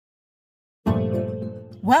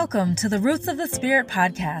Welcome to the Roots of the Spirit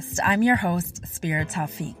podcast. I'm your host, Spirit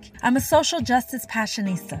Tawfiq. I'm a social justice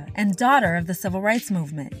passionista and daughter of the civil rights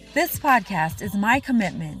movement. This podcast is my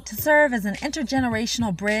commitment to serve as an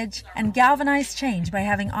intergenerational bridge and galvanize change by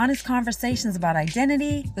having honest conversations about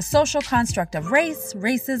identity, the social construct of race,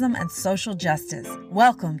 racism, and social justice.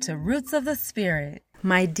 Welcome to Roots of the Spirit.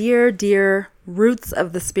 My dear Roots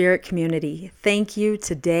of the Spirit community, thank you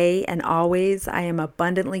today and always. I am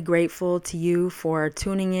abundantly grateful to you for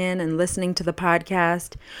tuning in and listening to the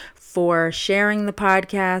podcast, for sharing the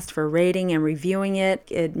podcast, for rating and reviewing it.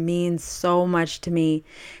 It means so much to me.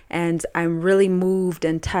 And I'm really moved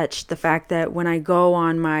and touched the fact that when I go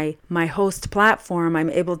on my host platform,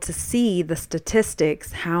 I'm able to see the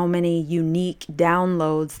statistics, how many unique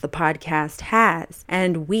downloads the podcast has.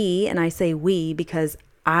 And I say we because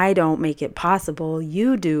I don't make it possible.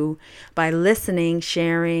 You do by listening,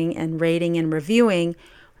 sharing, and rating and reviewing.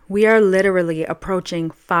 We are literally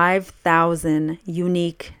approaching 5,000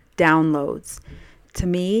 unique downloads. To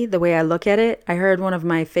me, the way I look at it, I heard one of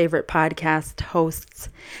my favorite podcast hosts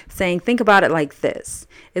saying, think about it like this.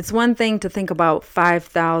 It's one thing to think about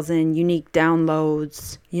 5,000 unique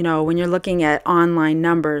downloads, when you're looking at online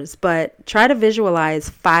numbers, but try to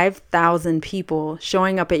visualize 5,000 people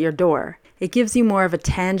showing up at your door. It gives you more of a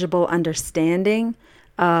tangible understanding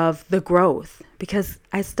of the growth because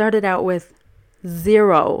I started out with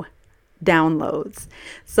 0 downloads.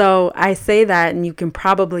 So I say that and you can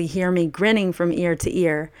probably hear me grinning from ear to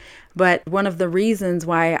ear. But one of the reasons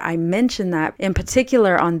why I mention that in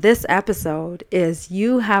particular on this episode is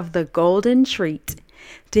you have the golden treat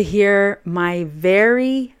to hear my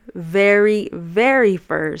very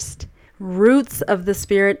first Roots of the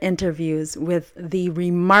Spirit interviews with the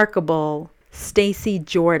remarkable Stacy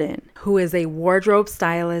Jordan, who is a wardrobe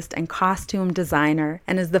stylist and costume designer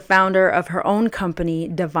and is the founder of her own company,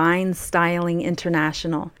 Divine Styling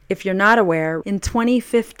International. If you're not aware, in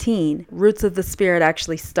 2015, Roots of the Spirit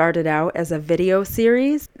actually started out as a video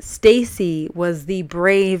series. Stacy was the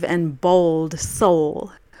brave and bold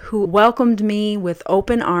soul who welcomed me with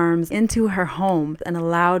open arms into her home and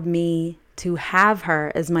allowed me to have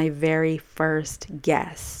her as my very first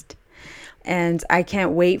guest. And I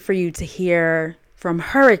can't wait for you to hear from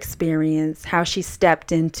her experience how she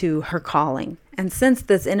stepped into her calling. And since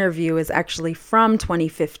this interview is actually from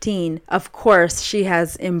 2015, of course, she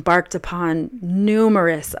has embarked upon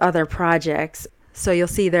numerous other projects. So you'll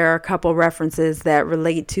see there are a couple references that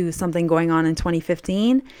relate to something going on in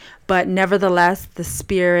 2015, but nevertheless, the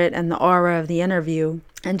spirit and the aura of the interview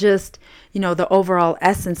and just, the overall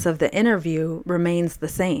essence of the interview remains the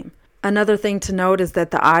same. Another thing to note is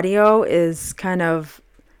that the audio is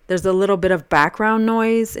there's a little bit of background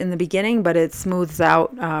noise in the beginning, but it smooths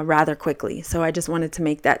out rather quickly. So I just wanted to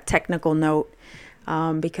make that technical note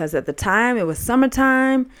because at the time it was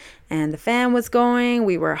summertime and the fan was going,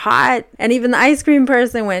 we were hot, and even the ice cream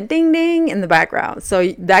person went ding ding in the background.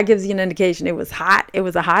 So that gives you an indication it was hot. It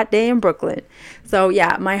was a hot day in Brooklyn. So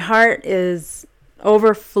yeah, my heart is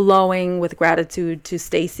overflowing with gratitude to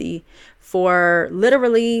Stacy for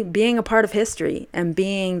literally being a part of history and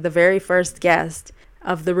being the very first guest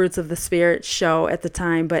of the Roots of the Spirit show at the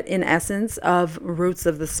time, but in essence of Roots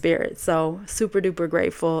of the Spirit. So super duper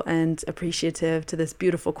grateful and appreciative to this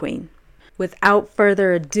beautiful queen. Without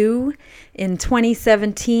further ado, in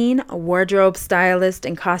 2017, wardrobe stylist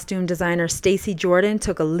and costume designer Stacy Jordan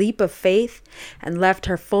took a leap of faith and left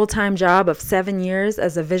her full-time job of 7 years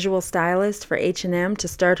as a visual stylist for H&M to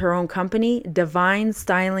start her own company, Divine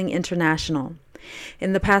Styling International.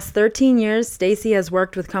 In the past 13 years, Stacy has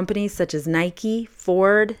worked with companies such as Nike,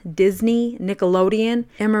 Ford, Disney, Nickelodeon,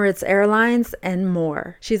 Emirates Airlines, and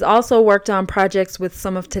more. She's also worked on projects with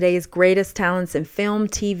some of today's greatest talents in film,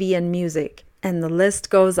 TV, and music. And the list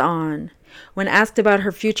goes on. When asked about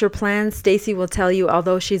her future plans, Stacy will tell you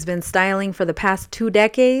although she's been styling for the past 2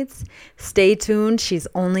 decades, stay tuned, she's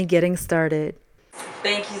only getting started.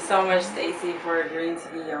 Thank you so much, Stacy, for agreeing to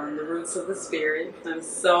be on the Roots of the Spirit. I'm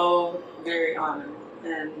so very honored.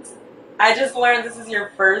 And I just learned this is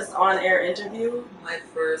your first on-air interview. My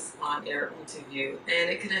first on-air interview. And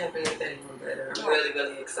it could happen with anyone better. I'm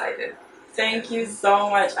really excited. Thank you so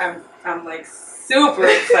much. I'm super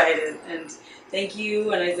excited. And thank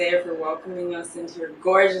you and Isaiah for welcoming us into your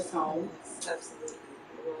gorgeous home. Absolutely.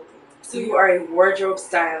 So you are a wardrobe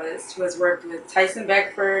stylist who has worked with Tyson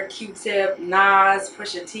Beckford, Q-Tip, Nas,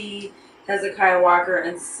 Pusha T, Hezekiah Walker,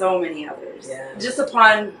 and so many others. Yeah. Just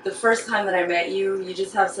upon the first time that I met you, you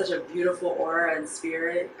just have such a beautiful aura and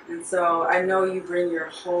spirit. And so I know you bring your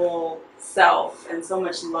whole self and so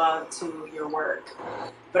much love to your work.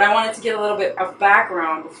 But I wanted to get a little bit of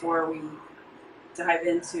background before we dive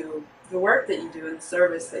into the work that you do and the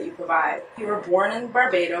service that you provide. You were born in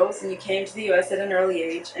Barbados and you came to the U.S. at an early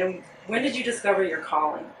age. And when did you discover your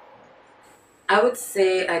calling? I would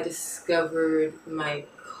say I discovered my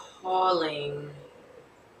calling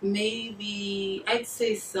maybe, I'd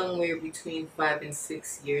say somewhere between 5 and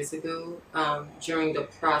 6 years ago, during the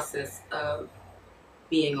process of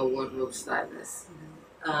being a wardrobe stylist.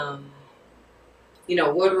 Um,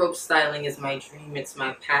 Wardrobe styling is my dream, it's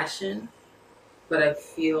my passion, but I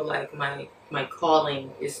feel like my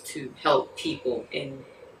calling is to help people in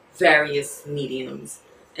various mediums,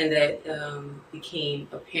 and that became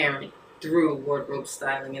apparent through wardrobe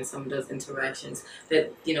styling and some of those interactions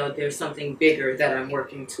that there's something bigger that I'm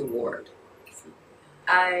working toward.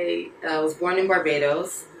 I was born in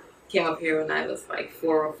Barbados, came up here when I was like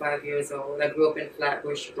 4 or 5 years old. I grew up in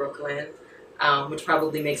Flatbush, Brooklyn, which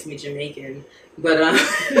probably makes me Jamaican. But I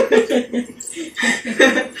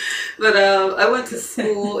went to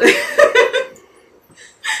school.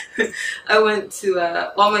 I went to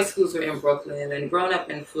all my schools were in Brooklyn, and growing up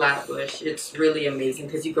in Flatbush, it's really amazing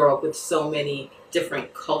because you grow up with so many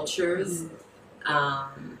different cultures.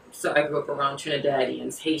 So I grew up around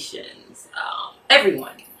Trinidadians, Haitians,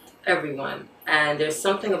 everyone. And there's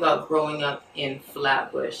something about growing up in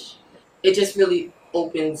Flatbush. It just really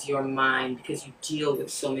opens your mind because you deal with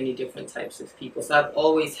so many different types of people. So I've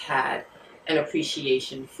always had an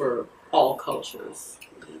appreciation for all cultures.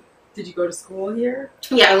 Did you go to school here?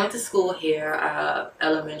 Yeah, I went to school here,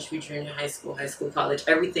 elementary, junior high school, college.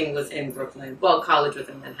 Everything was in Brooklyn. Well, college was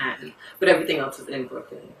in Manhattan, but everything else was in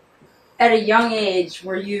Brooklyn. At a young age,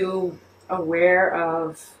 were you aware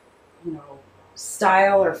of,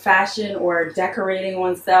 style or fashion or decorating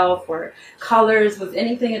oneself or colors? Was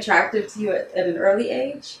anything attractive to you at an early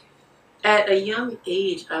age? At a young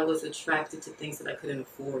age, I was attracted to things that I couldn't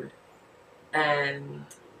afford. And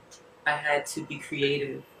I had to be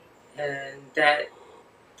creative. And that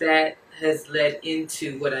has led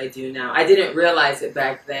into what I do now. I didn't realize it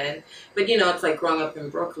back then, but it's like growing up in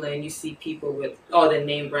Brooklyn, you see people with all the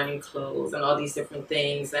name brand clothes and all these different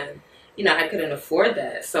things, and I couldn't afford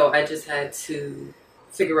that, so I just had to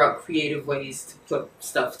figure out creative ways to put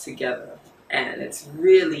stuff together. And it's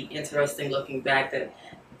really interesting looking back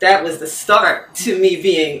that was the start to me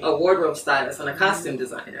being a wardrobe stylist and a costume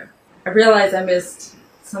designer. I realized I missed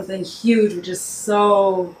something huge, which is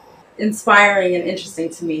so inspiring and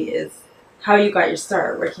interesting to me, is how you got your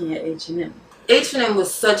start working at H&M. H&M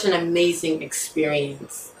was such an amazing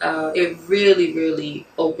experience. It really, really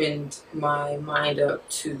opened my mind up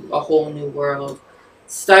to a whole new world.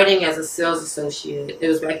 Starting as a sales associate, it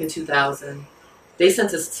was back in 2000. They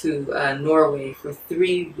sent us to Norway for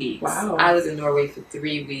 3 weeks. Wow. I was in Norway for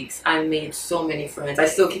 3 weeks. I made so many friends. I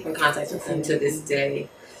still keep in contact with them to this day.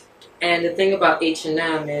 And the thing about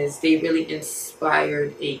H&M is they really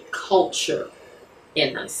inspired a culture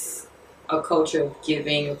in us. A culture of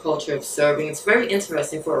giving, a culture of serving. It's very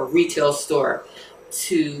interesting for a retail store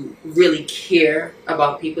to really care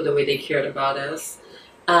about people the way they cared about us.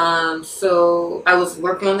 So I was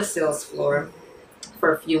working on the sales floor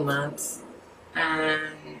for a few months,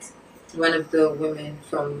 and one of the women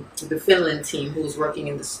from the Finland team who was working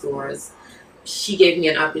in the stores, she gave me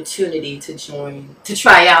an opportunity to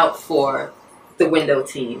try out for the window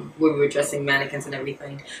team where we were dressing mannequins and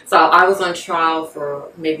everything. So I was on trial for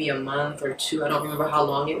maybe a month or two. I don't remember how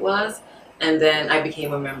long it was. And then I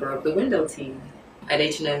became a member of the window team at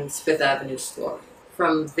H&M's Fifth Avenue store.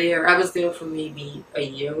 From there, I was there for maybe a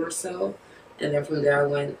year or so. And then from there, I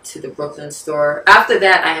went to the Brooklyn store. After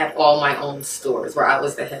that, I had all my own stores where I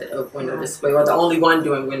was the head of window display, or the only one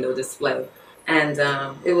doing window display. And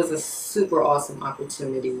it was a super awesome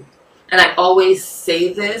opportunity. And I always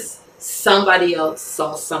say this, somebody else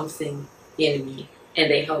saw something in me, and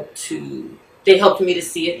they helped me to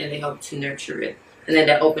see it, and they helped to nurture it. And then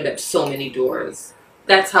that opened up so many doors.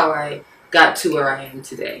 That's how I got to where I am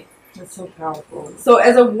today. That's so powerful. So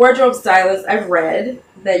as a wardrobe stylist, I've read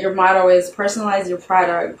that your motto is personalize your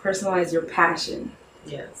product, personalize your passion.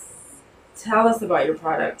 Yes. Tell us about your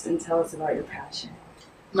product and tell us about your passion.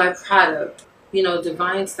 My product,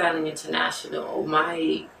 Divine Styling International,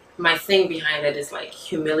 my thing behind it is like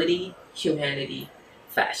humility, humanity,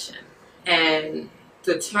 fashion. And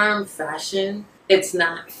the term fashion, it's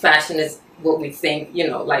not fashion as what we think,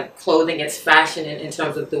 like clothing. It's fashion in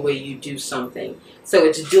terms of the way you do something. So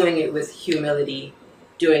it's doing it with humility,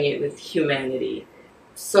 doing it with humanity.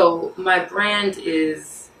 So my brand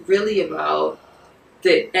is really about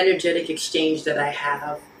the energetic exchange that I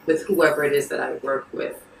have with whoever it is that I work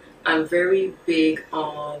with. I'm very big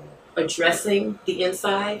on addressing the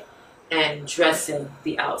inside and dressing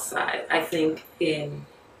the outside. I think in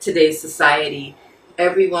today's society,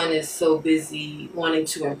 everyone is so busy wanting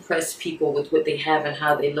to impress people with what they have and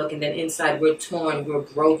how they look, and then inside we're torn, we're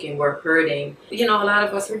broken, we're hurting. A lot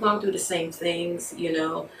of us, we're going through the same things,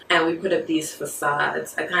 and we put up these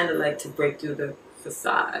facades. I kind of like to break through the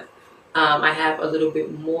facade. I have a little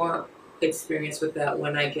bit more experience with that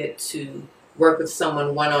when I get to work with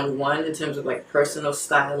someone one-on-one in terms of like personal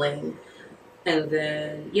styling. And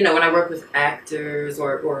then, when I work with actors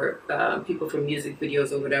or people for music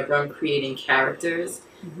videos or whatever, I'm creating characters.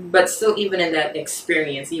 Mm-hmm. But still, even in that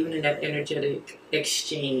experience, even in that energetic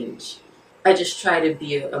exchange, I just try to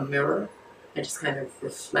be a mirror. I just kind of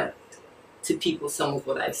reflect to people some of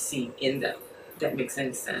what I see in them. If that makes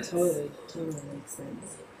any sense. Totally makes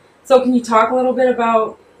sense. So can you talk a little bit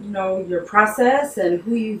about, your process and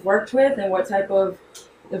who you've worked with and what type of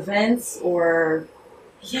events or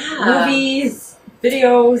movies,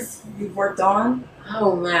 videos you've worked on?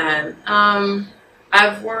 Oh man,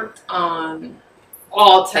 I've worked on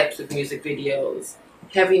all types of music videos: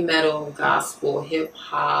 heavy metal, gospel, hip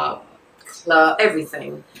hop, club,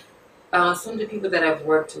 everything. Some of the people that I've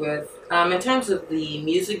worked with, in terms of the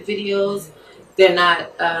music videos, they're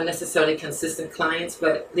not necessarily consistent clients,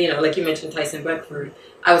 but like you mentioned, Tyson Beckford.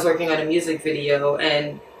 I was working on a music video,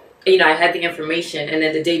 and I had the information, and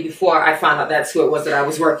then the day before I found out that's who it was that I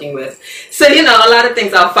was working with. So, a lot of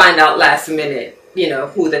things I'll find out last minute,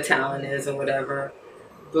 who the talent is or whatever.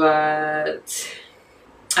 But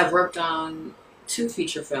I've worked on 2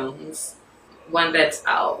 feature films. One that's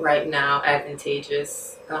out right now,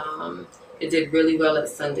 Advantageous. It did really well at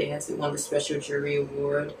Sundance. It won the Special Jury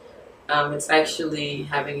Award. It's actually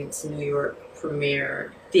having its New York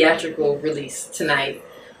premiere theatrical release tonight.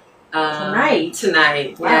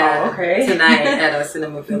 Tonight. Wow, yeah. Okay. Tonight at our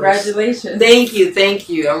Cinema Village. Congratulations. Thank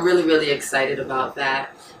you. I'm really, really excited about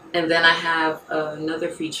that. And then I have another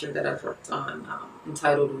feature that I've worked on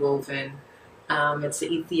entitled Woven. It's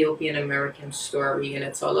an Ethiopian American story, and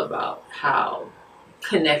it's all about how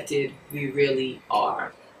connected we really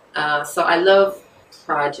are. So I love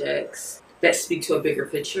projects that speak to a bigger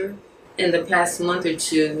picture. In the past month or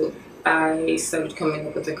two, I started coming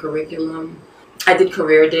up with a curriculum. I did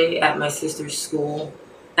Career Day at my sister's school,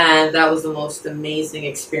 and that was the most amazing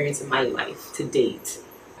experience of my life to date.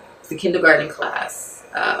 The kindergarten class.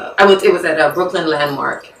 It was at Brooklyn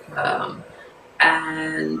Landmark,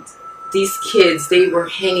 and these kids, they were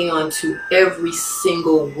hanging on to every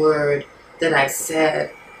single word that I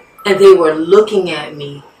said, and they were looking at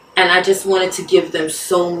me, and I just wanted to give them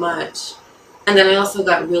so much. And then I also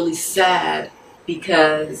got really sad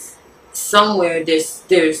because somewhere there's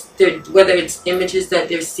whether it's images that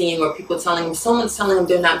they're seeing or people telling them, someone's telling them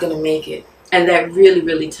they're not going to make it, and that really,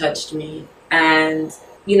 really touched me. And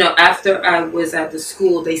after I was at the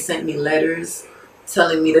school, they sent me letters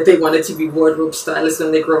telling me that they wanted to be wardrobe stylists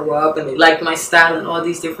when they grow up, and they liked my style and all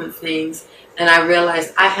these different things. And I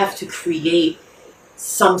realized I have to create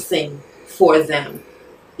something for them.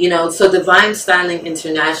 So Divine Styling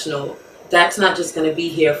International, that's not just going to be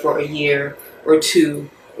here for a year or 2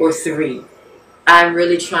 or 3. I'm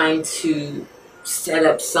really trying to set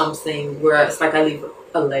up something where it's like I leave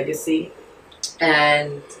a legacy.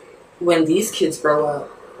 And when these kids grow up,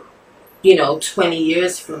 20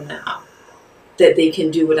 years from now, that they can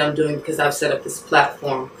do what I'm doing because I've set up this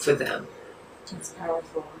platform for them. That's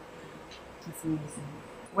powerful. That's amazing.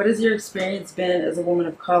 What has your experience been as a woman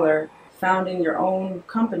of color founding your own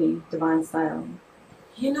company, Divine Styling?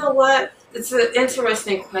 You know what? It's an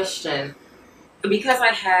interesting question. Because I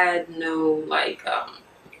had no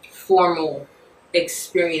formal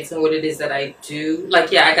experience in what it is that I do.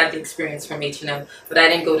 I got the experience from H&M, but I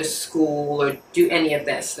didn't go to school or do any of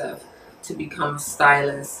that stuff to become a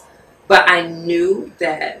stylist. But I know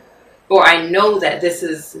that this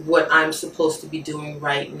is what I'm supposed to be doing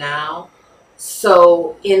right now.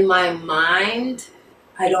 So in my mind,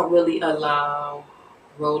 I don't really allow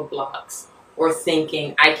roadblocks or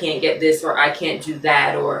thinking I can't get this or I can't do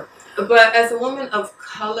that. But as a woman of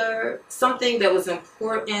color, something that was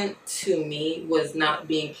important to me was not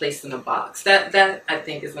being placed in a box. That I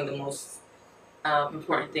think is one of the most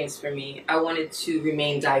important things for me. I wanted to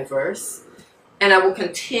remain diverse, and I will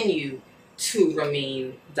continue to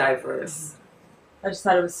remain diverse. I just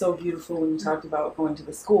thought it was so beautiful when you talked about going to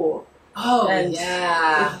the school. Oh, and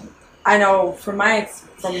yeah. I know from my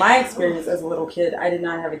experience as a little kid, I did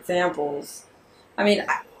not have examples. I mean,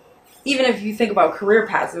 even if you think about career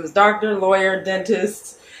paths, it was doctor, lawyer,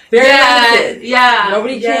 dentist, very limited. Yeah.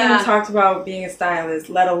 Nobody came and talked about being a stylist,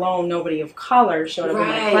 let alone nobody of color showed up in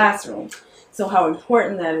the classroom. So how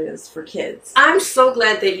important that is for kids. I'm so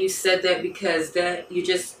glad that you said that, because that you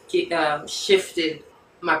just shifted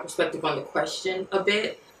my perspective on the question a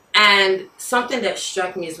bit. And something that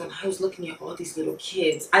struck me is when I was looking at all these little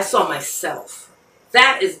kids, I saw myself.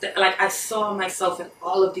 That is, like, I saw myself in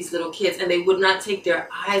all of these little kids, and they would not take their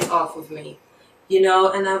eyes off of me, you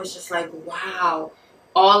know? And I was just like, wow,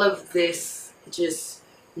 all of this just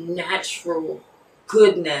natural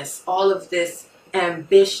goodness, all of this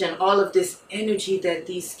ambition, all of this energy that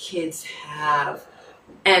these kids have.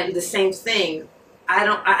 And the same thing, I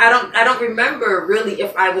don't remember really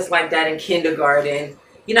if I was like that in kindergarten.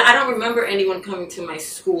 You know, I don't remember anyone coming to my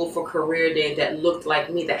school for career day that looked like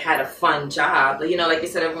me, that had a fun job. You know, like you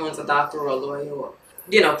said, everyone's a doctor or a lawyer, or,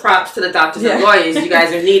 you know, props to the doctors and lawyers. You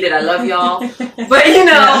guys are needed. I love y'all. But, you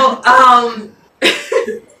know,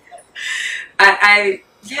 I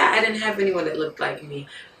didn't have anyone that looked like me.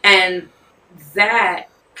 And that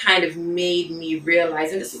kind of made me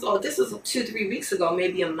realize, and this is 2-3 weeks ago,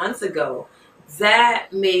 maybe a month ago,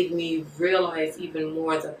 that made me realize even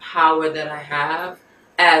more the power that I have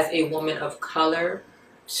as a woman of color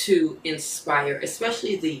to inspire,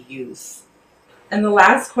 especially the youth. And the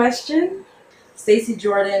last question, Stacey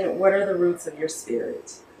Jordan, what are the roots of your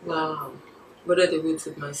spirit? Wow. What are the roots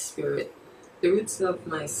of my spirit? The roots of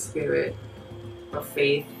my spirit are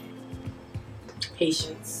faith,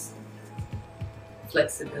 patience,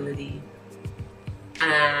 flexibility,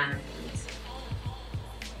 and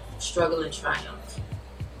struggle and triumph.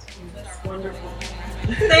 That's wonderful.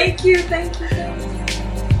 Thank you.